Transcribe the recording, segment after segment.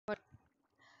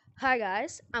Hi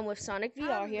guys, I'm with Sonic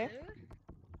VR here. Hello.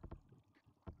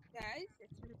 Guys,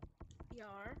 it's me,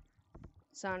 VR.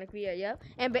 Sonic VR, yep.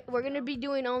 And we're gonna be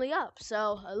doing only up,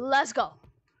 so let's go.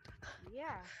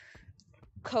 Yeah.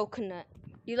 Coconut.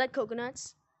 You like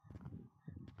coconuts?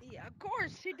 Yeah, of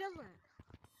course, she doesn't.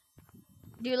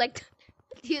 Do you like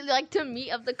the meat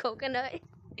of the coconut?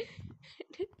 Yeah,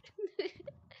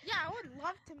 I would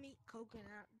love to meet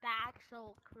Coconut, the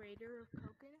actual creator of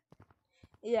Coconut.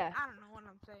 Yeah. I don't know what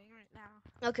I'm saying right now.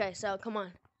 Okay, so come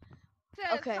on. So,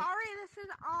 Okay. sorry, this is,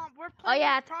 we're playing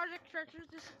yeah. Project Stretchers.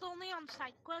 This is only on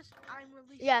SideQuest. I'm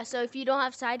releasing. Yeah, so if you don't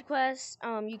have side quests,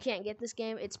 you can't get this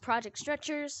game. It's Project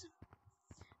Stretchers.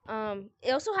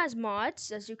 It also has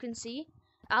mods, as you can see.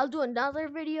 I'll do another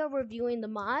video reviewing the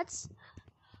mods.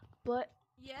 But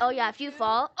Yeah, oh yeah, if you too.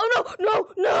 fall. Oh no!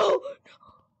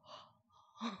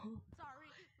 Sorry,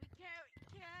 we can't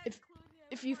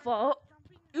If you fall,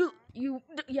 you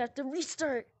have to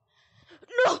restart.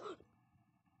 No.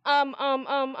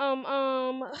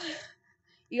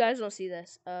 You guys don't see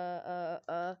this.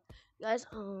 Guys.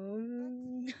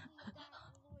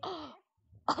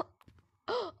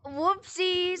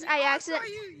 Whoopsies! I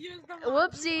accidentally.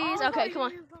 Whoopsies! Okay, come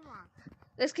on.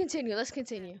 Let's continue.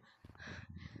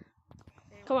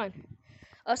 Come on.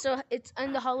 Also, it's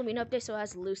in the Halloween update, so it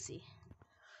has Lucy.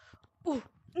 Oh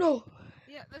no!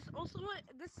 Yeah, this also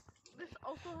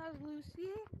has Lucy,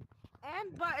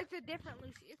 but it's a different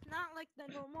Lucy. It's not like the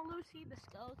normal Lucy, the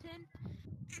skeleton.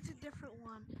 It's a different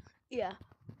one. Yeah.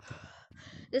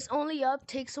 This only up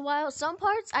takes a while. Some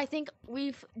parts I think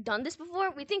we've done this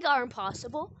before. We think are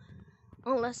impossible,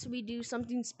 unless we do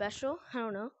something special. I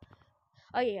don't know.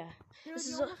 Oh yeah. Dude, This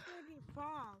you is almost made me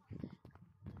fall.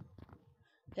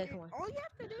 Okay, come on. All you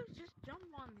have to do is just jump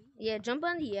on these. Yeah, jump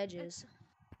on the edges.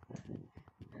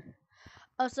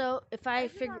 Also, if I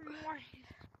figure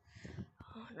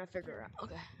out.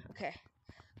 Okay.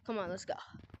 Come on, let's go.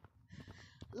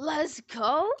 Let's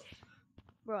go.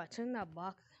 Bro, I turned that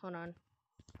box. Hold on.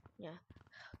 Yeah.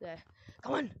 Okay.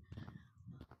 Come on.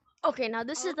 Okay, now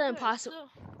this is the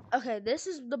impossible. Okay, this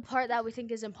is the part that we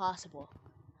think is impossible.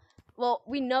 Well,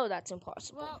 we know that's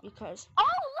impossible because. Oh,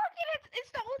 look at it! It's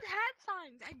the old hat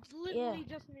signs. I literally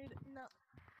just knew that. No.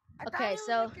 Okay,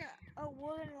 so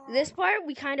this part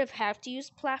we kind of have to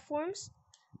use platforms.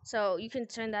 So you can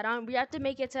turn that on. We have to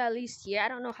make it to at least here. I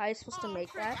don't know how you're supposed to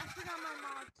make that. I forgot my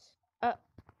mods.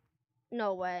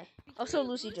 No way. Also,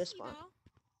 Lucy just spawned.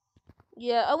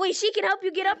 Yeah. Oh wait, she can help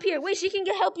you get up here. Wait, she can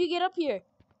help you get up here.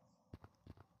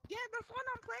 Yeah, that's what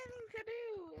I'm planning to do.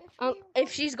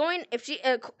 If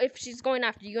she's going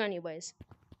after you anyways.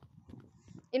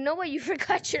 In no way you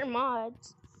forgot your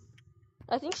mods.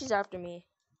 I think she's after me.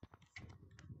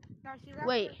 No, she's after.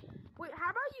 Wait, how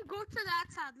about you go to that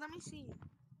side? Let me see.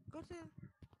 Go to.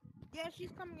 Yeah,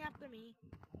 she's coming after me.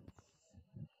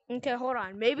 Okay, hold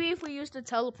on. Maybe if we use the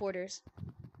teleporters.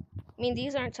 I mean,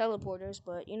 these aren't teleporters,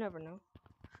 but you never know.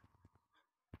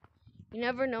 You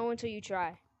never know until you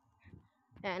try.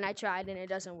 And I tried and it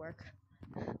doesn't work.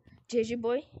 JJ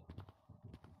boy?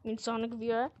 I mean Sonic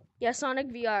VR? Yeah, Sonic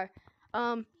VR.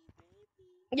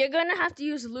 You're gonna have to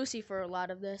use Lucy for a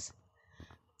lot of this.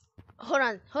 Hold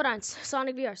on.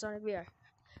 Sonic VR.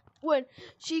 When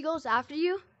she goes after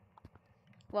you,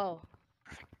 whoa.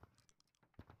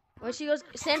 When she goes,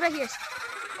 stand right here,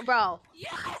 bro.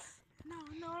 Yes. No,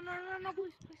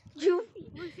 please.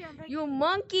 You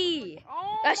monkey.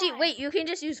 Oh, actually, wait. You can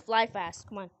just use fly fast.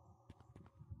 Come on.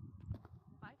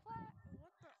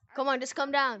 Come on, just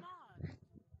come down.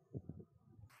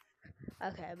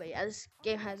 Okay, but yeah, this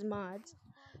game has mods.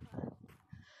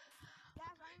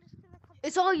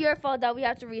 It's all your fault that we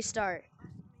have to restart.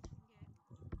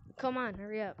 Come on,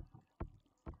 hurry up.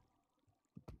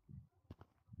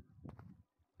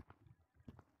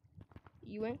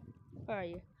 You in? Where are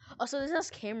you? Also, this has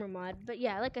camera mod, but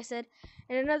yeah, like I said,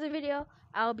 in another video,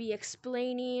 I'll be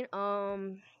explaining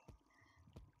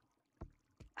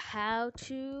how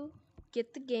to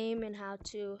get the game and how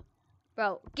to,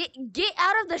 bro, get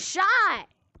out of the shot,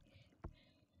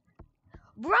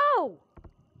 bro.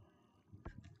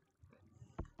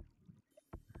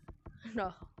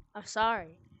 No, I'm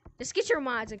sorry. Just get your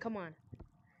mods and come on.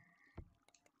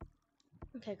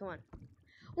 Okay, come on.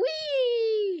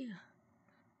 Whee!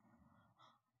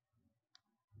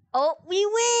 Oh, we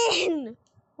win!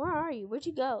 Where are you? Where'd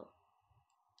you go?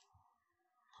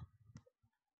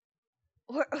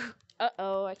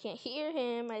 Uh-oh, I can't hear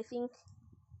him. I think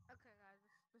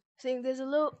there's a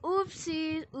little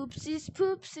oopsies,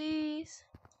 poopsies.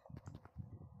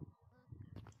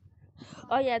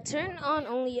 Oh yeah, turn on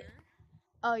only.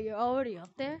 Oh, you're already up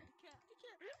there?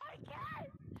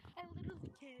 I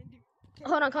literally can't do.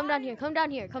 Hold on, come down here. Come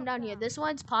down here. Come down here. This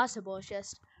one's possible. It's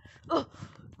just.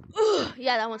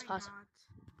 Yeah, that one's possible.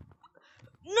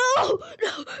 No,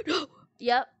 no, no.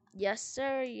 Yep. Yes,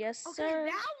 sir. Yes, Okay, sir.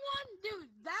 that one, dude.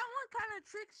 That one kind of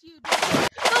tricks you,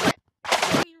 dude.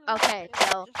 Okay,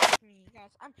 so. Just like me,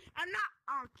 guys. I'm not.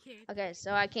 Okay. Okay,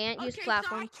 so I can't use So I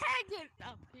platform. can't get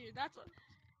up here. That's what.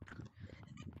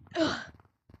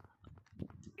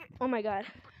 Oh my god.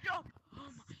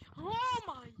 Oh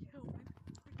my.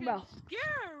 Bro.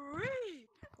 Scary.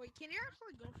 Wait, can you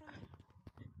actually go from?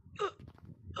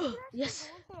 Yes.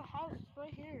 Go into the house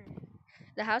right here.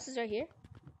 The house is right here.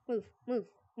 Move, move,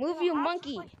 move, you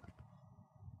monkey.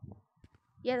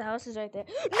 Yeah, the house is right there.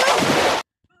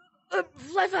 No!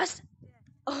 Fly fast.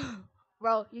 Oh,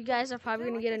 bro, you guys are probably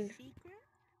gonna get in.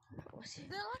 Is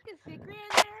there like a secret in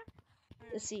there?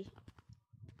 Let's see.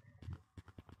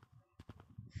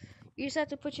 You just have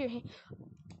to put your hand.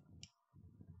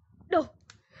 No.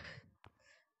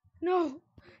 No.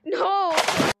 No.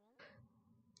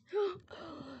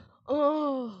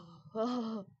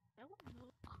 Oh.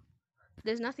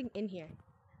 There's nothing in here.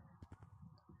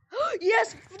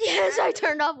 Yes. Yes, I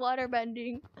turned off water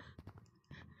bending.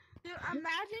 Dude,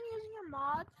 imagine using your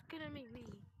mods. It's gonna make me.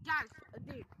 Guys,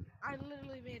 dude, I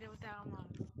literally made it without a mod.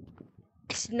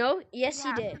 No. Yes,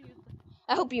 you did.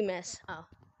 I hope you miss. Oh.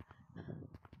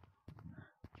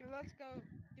 Dude, let's go.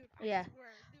 Dude, Yeah.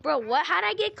 Swear. Dude, Bro, what? How'd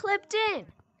I get clipped in?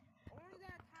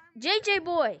 JJ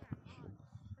boy.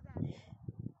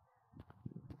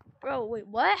 Bro, wait,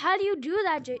 what? How do you do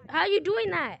that, How are you doing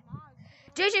that?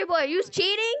 JJ boy, are you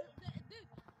cheating? Dude,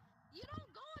 you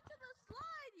don't go into the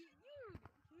slide. You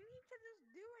need to just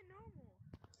do it normal.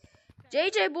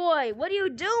 JJ boy, what are you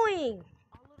doing?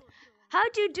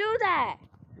 How'd you do that?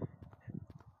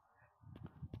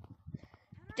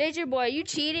 JJ boy, are you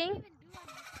cheating?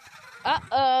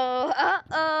 Uh-oh,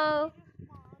 uh-oh.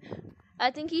 I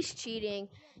think he's cheating.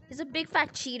 He's a big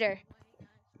fat cheater.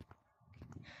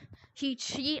 He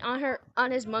cheat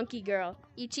on his monkey girl.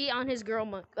 He cheat on his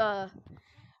gorilla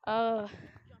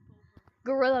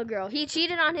girl. He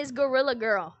cheated on his gorilla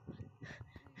girl.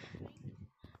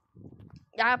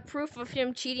 I have proof of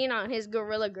him cheating on his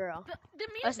gorilla girl. The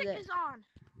music is on.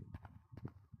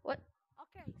 What?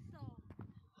 Okay, so.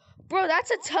 Bro, that's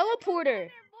a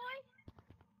teleporter.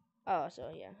 Oh,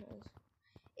 so yeah.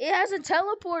 It has a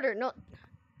teleporter. No.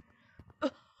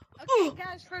 Okay,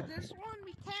 guys, for this one,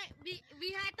 we can't.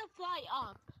 We had to fly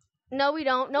up. No, we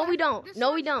don't. No, we don't.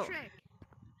 No, we don't.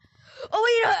 Oh,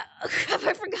 wait,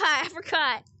 I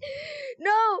forgot.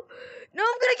 No,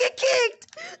 I'm gonna get kicked.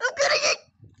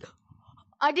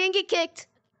 I didn't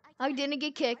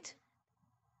get kicked.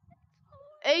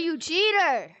 Hey, you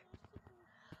cheater.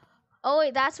 Oh,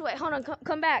 wait, that's what. Hold on,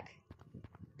 come back.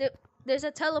 There's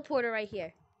a teleporter right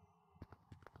here.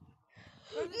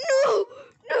 No.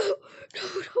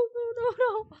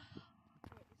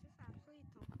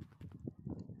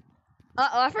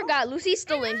 Uh-oh, I forgot. Lucy's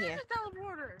still in here.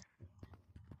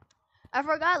 I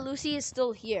forgot Lucy is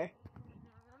still here.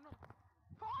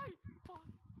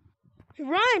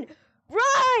 Run!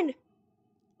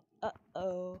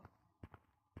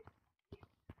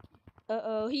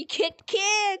 Uh-oh, he kicked.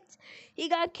 He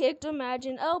got kicked,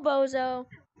 imagine. Elbozo,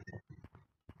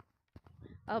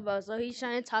 he's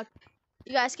trying to talk.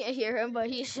 You guys can't hear him, but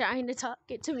he's trying to talk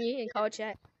it to me in call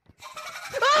chat.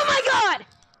 Oh my god!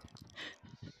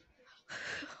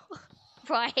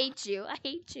 Bro, I hate you.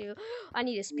 I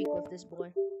need to speak with this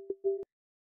boy.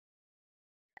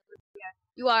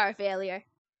 You are a failure.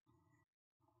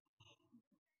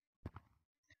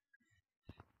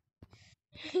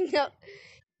 No.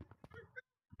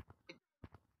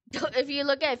 If you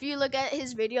look at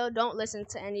his video, don't listen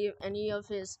to any of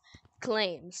his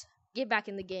claims. Get back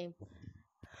in the game.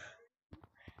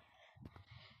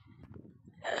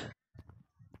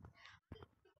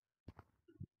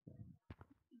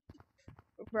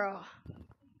 Bro.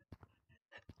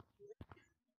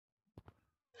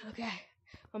 Okay,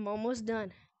 I'm almost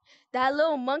done. That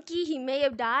little monkey, he may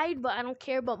have died, but I don't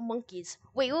care about monkeys.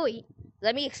 Wait.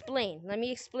 Let me explain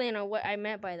on what I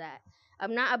meant by that.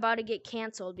 I'm not about to get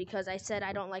canceled because I said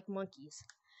I don't like monkeys.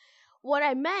 What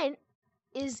I meant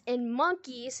is in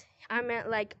monkeys, I meant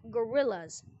like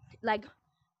gorillas. Like,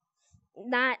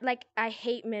 not like I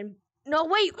hate men. No,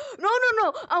 wait. No.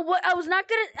 What I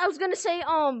was gonna say,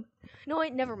 no,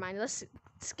 wait, never mind. Let's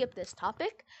skip this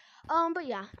topic. But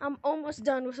yeah, I'm almost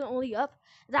done with Only Up.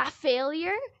 That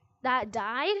failure that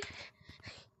died,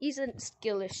 he's a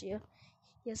skill issue.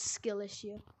 He has a skill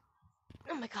issue.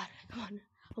 Oh my god, come on.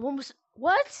 I'm almost.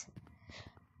 What?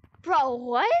 Bro,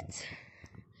 what?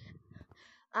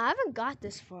 I haven't got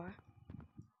this far.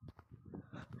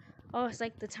 Oh, it's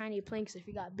like the tiny planks if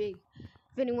you got big.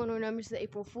 If anyone remembers the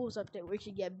April Fool's update where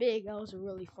you get big, that was a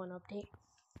really fun update.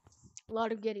 A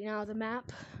lot of getting out of the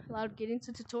map, a lot of getting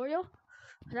to tutorial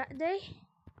that day.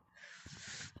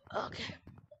 Okay.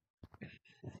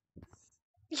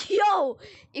 Yo,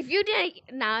 if you didn't,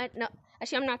 no.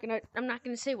 Actually, I'm not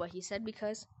gonna say what he said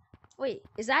because, wait,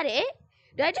 is that it?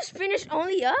 Did I just finish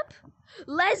only up?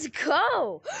 Let's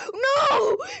go!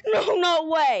 No, no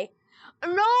way!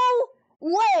 No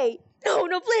way!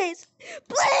 No, please,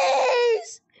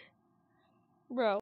 please, bro.